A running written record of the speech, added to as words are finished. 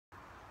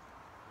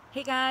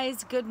Hey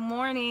guys, good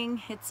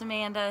morning. It's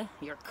Amanda,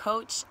 your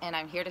coach, and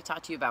I'm here to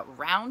talk to you about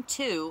round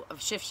 2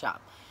 of Shift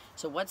Shop.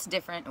 So what's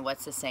different and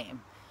what's the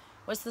same?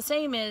 What's the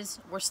same is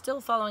we're still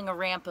following a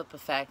ramp-up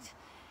effect,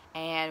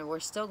 and we're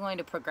still going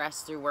to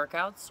progress through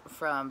workouts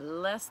from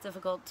less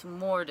difficult to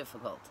more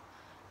difficult.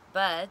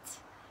 But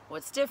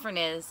what's different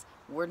is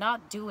we're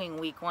not doing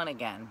week 1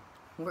 again.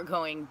 We're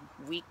going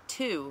week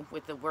 2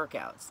 with the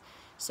workouts.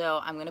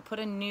 So I'm going to put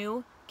a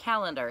new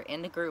calendar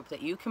in the group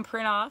that you can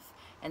print off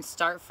and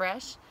start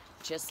fresh,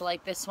 just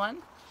like this one,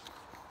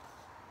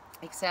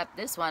 except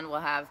this one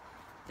will have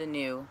the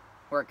new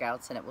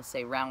workouts and it will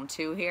say round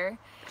 2 here.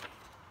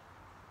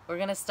 We're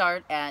going to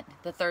start at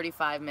the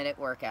 35-minute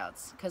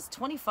workouts because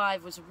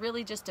 25 was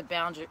really just to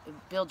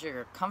build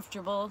your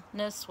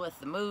comfortableness with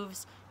the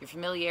moves, your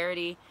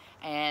familiarity,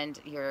 and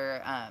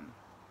your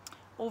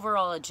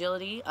overall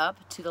agility up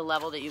to the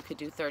level that you could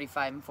do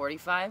 35 and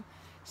 45.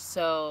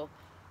 So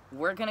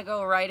we're going to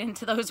go right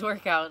into those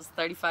workouts,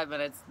 35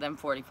 minutes, then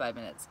 45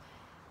 minutes.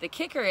 The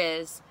kicker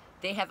is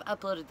they have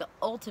uploaded the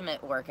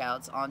ultimate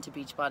workouts onto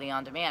Beachbody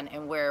On Demand,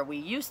 and where we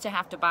used to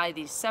have to buy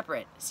these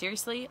separate,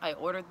 seriously, I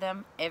ordered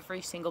them,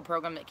 every single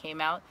program that came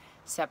out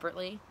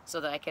separately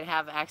so that I could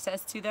have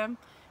access to them.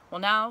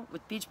 Well, now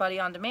with Beachbody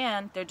On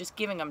Demand, they're just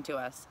giving them to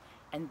us,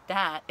 and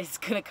that is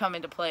going to come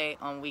into play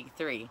on week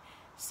 3.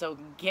 So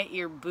get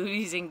your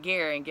booties in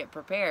gear and get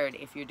prepared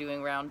if you're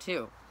doing round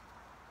 2.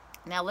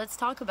 Now let's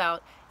talk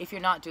about if you're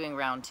not doing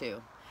round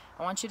 2.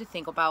 I want you to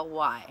think about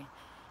why.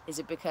 Is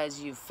it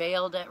because you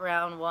failed at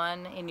round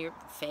 1 and you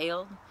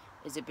failed?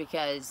 Is it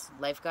because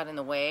life got in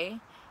the way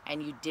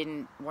and you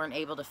weren't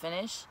able to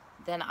finish?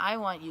 Then I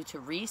want you to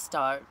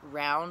restart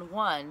round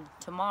 1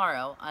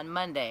 tomorrow on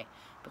Monday,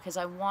 because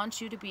I want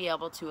you to be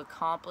able to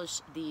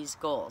accomplish these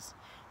goals.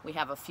 We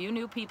have a few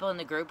new people in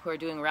the group who are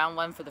doing round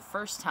 1 for the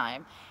first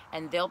time,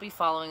 and they'll be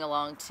following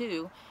along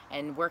too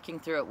and working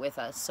through it with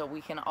us, so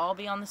we can all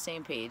be on the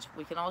same page.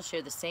 We can all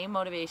share the same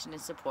motivation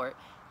and support.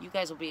 You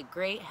guys will be a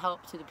great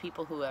help to the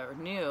people who are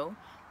new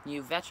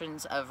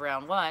veterans of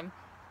round 1.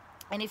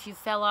 And if you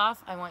fell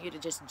off, I want you to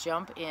just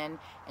jump in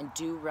and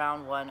do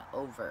round 1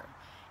 over.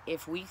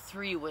 If week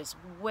 3 was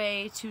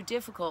way too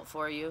difficult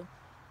for you,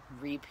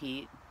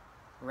 repeat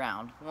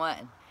round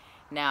 1.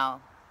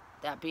 Now,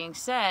 that being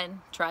said,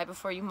 try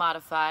before you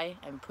modify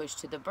and push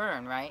to the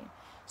burn, right?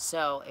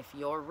 So if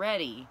you're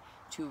ready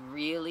to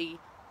really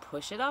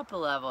push it up a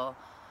level,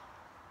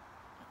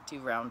 do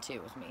round 2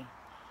 with me.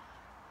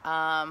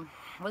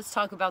 Let's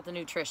talk about the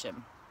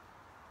nutrition.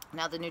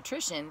 Now, the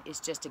nutrition is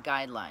just a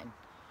guideline.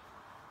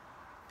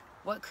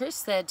 What Chris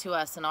said to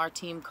us in our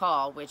team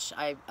call, which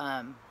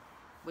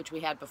we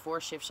had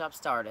before Shift Shop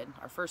started,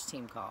 our first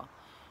team call,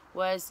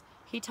 was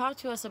he talked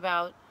to us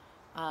about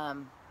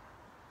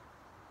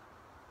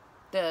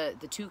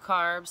the 2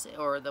 carbs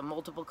or the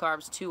multiple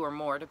carbs, 2 or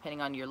more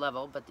depending on your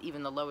level, but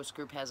even the lowest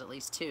group has at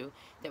least 2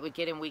 that we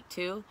get in week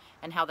 2,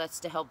 and how that's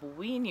to help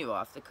wean you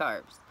off the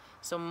carbs.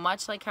 So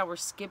much like how we're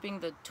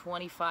skipping the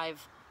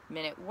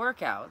 25-minute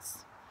workouts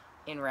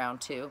in round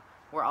 2,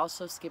 we're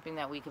also skipping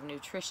that week of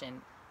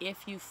nutrition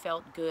if you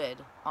felt good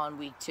on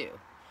week 2.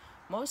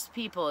 Most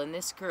people in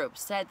this group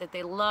said that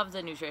they loved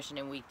the nutrition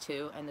in week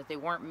 2 and that they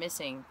weren't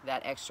missing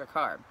that extra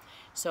carb.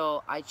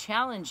 So I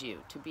challenge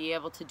you to be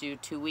able to do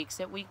 2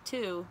 weeks at week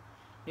 2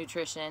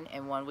 nutrition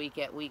and 1 week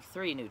at week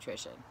 3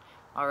 nutrition.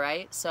 All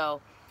right,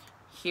 so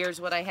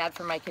here's what I had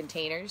for my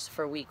containers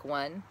for week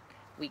 1,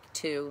 week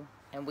 2,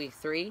 and week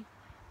 3.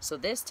 So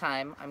this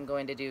time I'm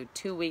going to do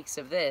 2 weeks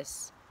of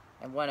this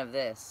and 1 of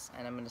this,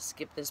 and I'm going to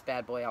skip this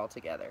bad boy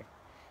altogether.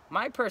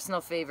 My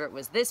personal favorite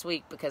was this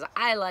week because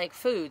I like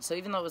food, so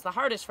even though it was the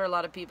hardest for a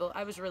lot of people,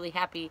 I was really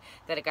happy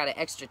that I got an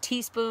extra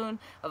teaspoon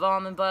of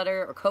almond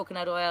butter or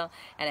coconut oil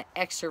and an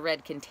extra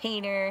red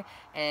container.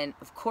 And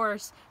of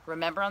course,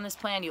 remember on this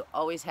plan, you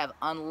always have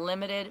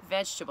unlimited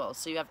vegetables.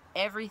 So you have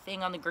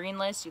everything on the green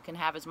list. You can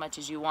have as much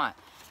as you want.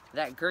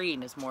 That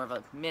green is more of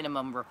a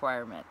minimum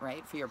requirement,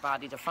 right? For your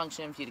body to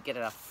function, for you to get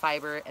enough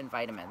fiber and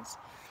vitamins.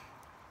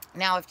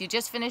 Now, if you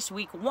just finished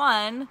week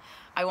 1,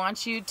 I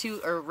want you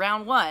to, or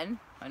round 1,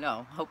 I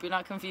know, hope you're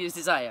not confused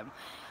as I am.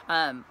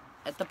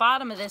 At the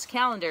bottom of this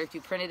calendar, if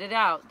you printed it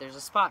out, there's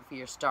a spot for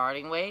your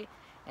starting weight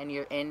and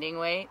your ending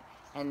weight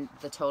and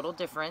the total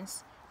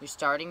difference, your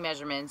starting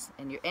measurements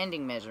and your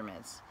ending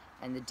measurements,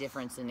 and the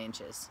difference in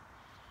inches.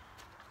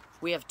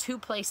 We have 2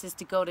 places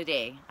to go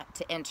today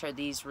to enter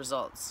these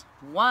results.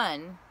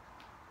 One,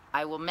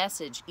 I will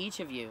message each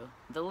of you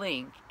the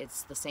link.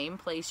 It's the same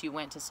place you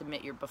went to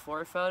submit your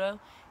before photo.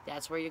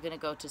 That's where you're going to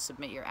go to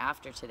submit your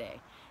after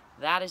today.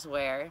 That is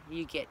where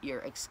you get your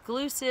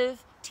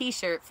exclusive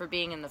t-shirt for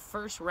being in the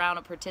first round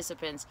of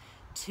participants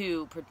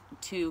to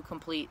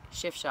complete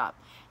Shift Shop.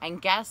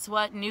 And guess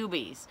what,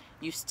 newbies?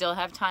 You still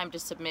have time to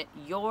submit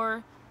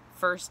your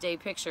first day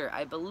picture.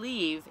 I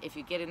believe if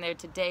you get in there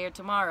today or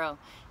tomorrow,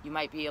 you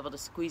might be able to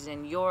squeeze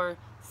in your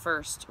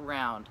first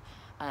round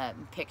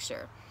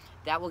picture.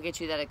 That will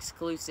get you that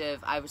exclusive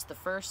I was the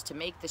first to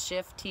make the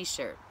shift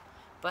t-shirt.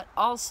 But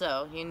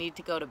also, you need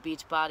to go to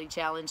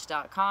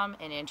beachbodychallenge.com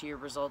and enter your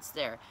results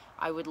there.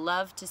 I would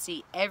love to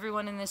see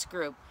everyone in this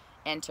group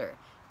enter.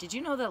 Did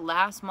you know that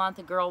last month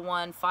a girl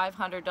won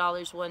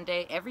 $500 one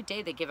day? Every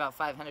day they give out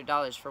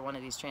 $500 for one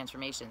of these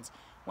transformations.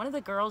 One of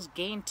the girls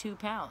gained 2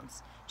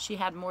 pounds. She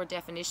had more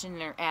definition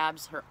in her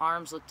abs, her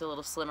arms looked a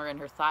little slimmer, and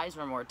her thighs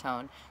were more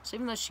toned. So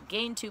even though she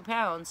gained 2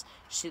 pounds,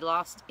 she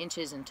lost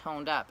inches and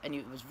toned up, and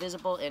it was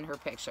visible in her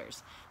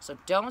pictures. So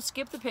don't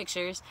skip the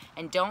pictures,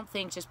 and don't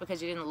think just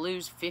because you didn't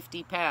lose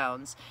 50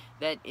 pounds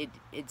that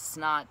it's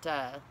not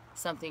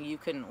something you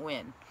couldn't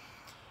win.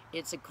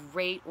 It's a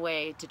great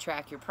way to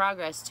track your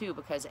progress too,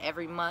 because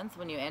every month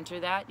when you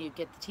enter that, you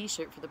get the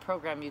t-shirt for the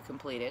program you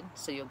completed.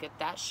 So you'll get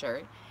that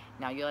shirt.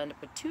 Now you'll end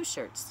up with 2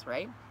 shirts,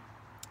 right?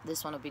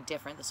 This one will be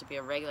different. This will be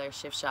a regular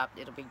Shift Shop.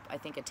 It'll be, I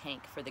think, a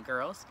tank for the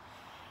girls.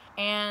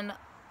 And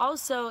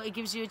also, it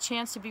gives you a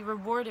chance to be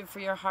rewarded for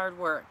your hard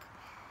work.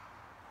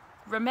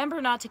 Remember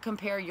not to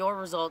compare your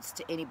results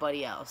to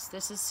anybody else.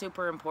 This is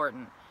super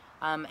important.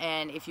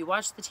 And if you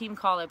watched the team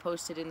call I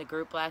posted in the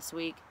group last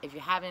week, if you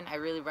haven't, I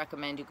really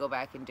recommend you go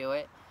back and do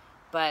it.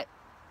 But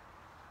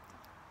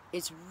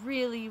it's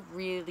really,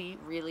 really,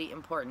 really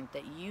important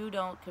that you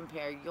don't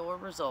compare your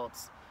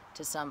results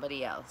to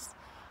somebody else.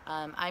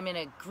 I'm in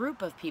a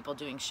group of people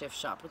doing Shift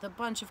Shop with a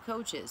bunch of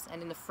coaches,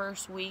 and in the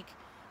first week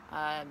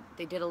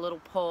they did a little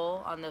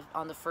poll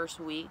on the first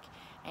week,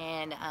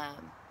 and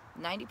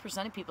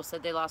 90% of people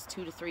said they lost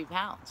 2 to 3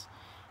 pounds,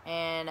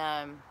 and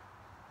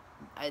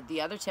the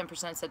other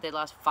 10% said they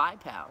lost 5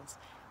 pounds.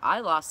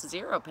 I lost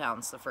 0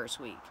 pounds the first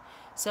week.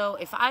 So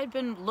if I'd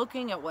been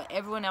looking at what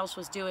everyone else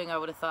was doing, I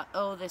would have thought,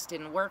 oh, this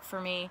didn't work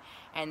for me,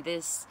 and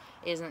this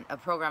isn't a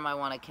program I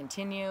want to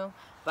continue.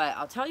 But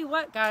I'll tell you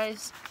what,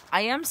 guys,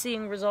 I am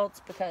seeing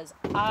results, because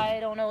I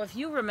don't know if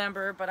you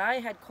remember, but I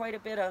had quite a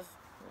bit of,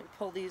 let me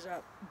pull these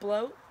up,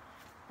 bloat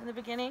in the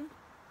beginning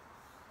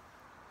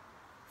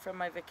from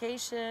my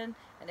vacation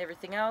and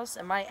everything else,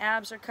 and my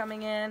abs are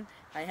coming in.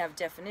 I have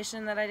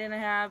definition that I didn't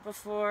have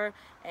before,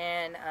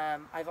 and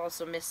I've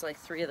also missed like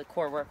 3 of the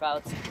core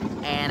workouts,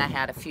 and I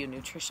had a few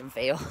nutrition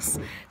fails,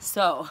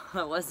 so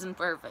it wasn't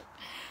perfect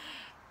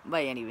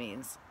by any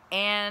means.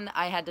 And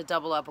I had to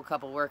double up a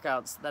couple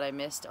workouts that I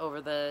missed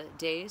over the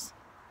days.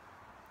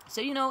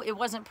 So, you know, it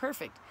wasn't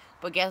perfect.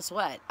 But guess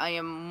what? I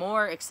am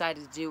more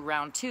excited to do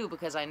round 2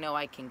 because I know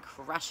I can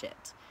crush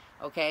it.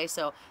 Okay,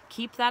 so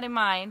keep that in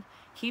mind.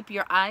 Keep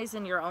your eyes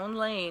in your own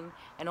lane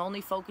and only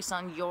focus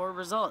on your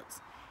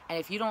results. And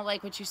if you don't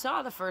like what you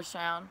saw the first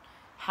round,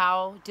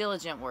 how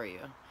diligent were you?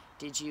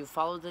 Did you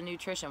follow the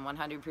nutrition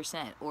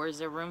 100%? Or is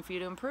there room for you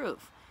to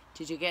improve?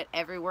 Did you get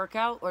every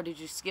workout, or did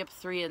you skip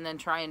 3 and then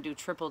try and do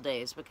triple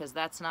days? Because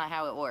that's not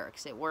how it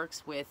works. It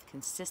works with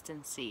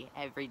consistency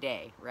every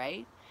day,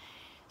 right?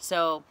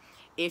 So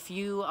if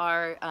you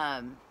are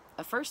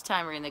a first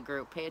timer in the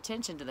group, pay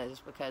attention to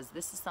this, because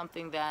this is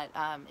something that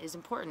is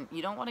important.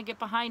 You don't want to get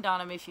behind on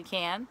them if you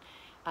can.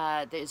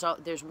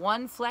 There's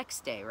one flex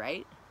day,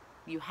 right?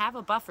 You have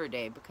a buffer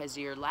day because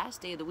your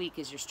last day of the week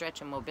is your stretch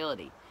and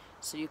mobility.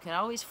 So you can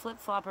always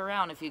flip-flop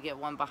around if you get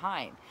one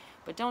behind.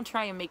 But don't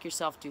try and make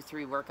yourself do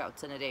 3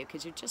 workouts in a day,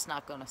 because you're just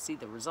not going to see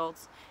the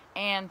results,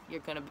 and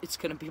it's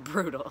going to be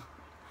brutal.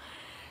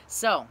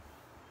 So,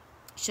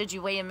 should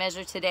you weigh and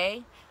measure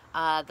today,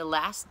 the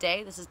last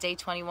day, this is day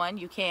 21,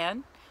 you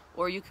can,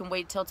 or you can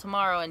wait till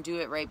tomorrow and do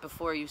it right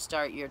before you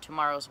start your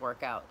tomorrow's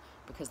workout,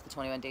 because the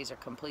 21 days are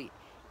complete.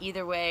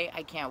 Either way,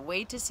 I can't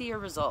wait to see your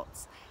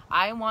results.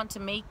 I want to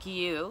make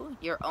you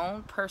your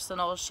own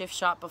personal Shift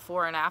Shop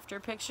before and after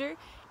picture.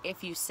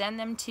 If you send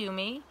them to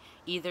me,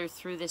 either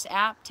through this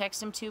app, text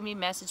them to me,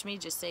 message me,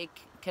 just say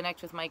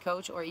connect with my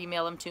coach, or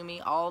email them to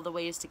me. All the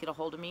ways to get a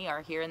hold of me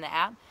are here in the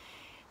app.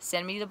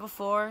 Send me the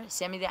before,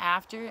 send me the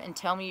after, and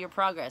tell me your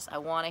progress. I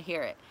want to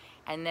hear it.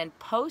 And then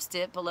post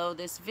it below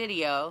this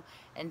video,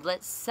 and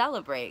let's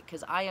celebrate,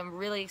 because I am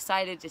really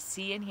excited to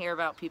see and hear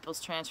about people's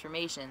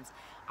transformations.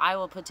 I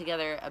will put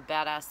together a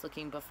badass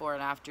looking before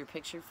and after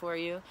picture for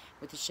you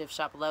with the Shift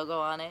Shop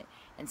logo on it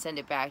and send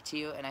it back to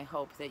you, and I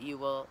hope that you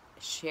will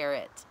share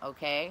it,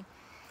 okay?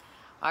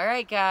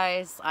 Alright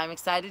guys, I'm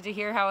excited to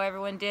hear how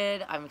everyone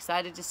did. I'm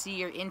excited to see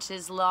your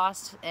inches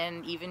lost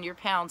and even your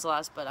pounds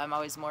lost, but I'm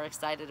always more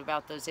excited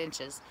about those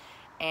inches.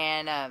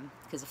 And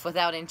because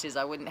without inches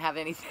I wouldn't have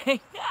anything.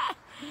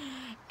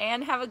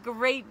 And have a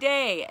great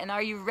day. And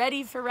are you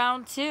ready for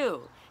round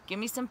 2? Give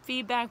me some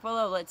feedback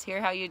below. Let's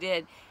hear how you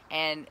did.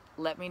 And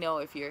let me know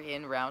if you're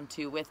in round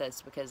 2 with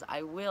us, because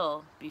I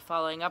will be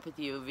following up with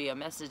you via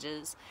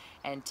messages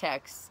and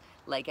texts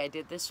like I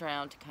did this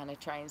round to kind of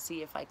try and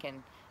see if I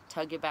can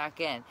tug you back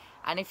in.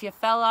 And if you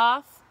fell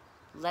off,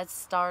 let's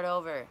start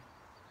over.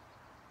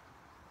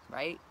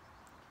 Right?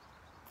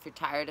 If you're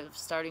tired of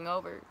starting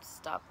over,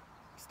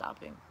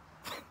 stopping.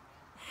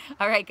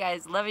 All right,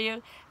 guys, love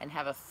you and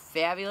have a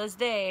fabulous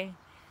day.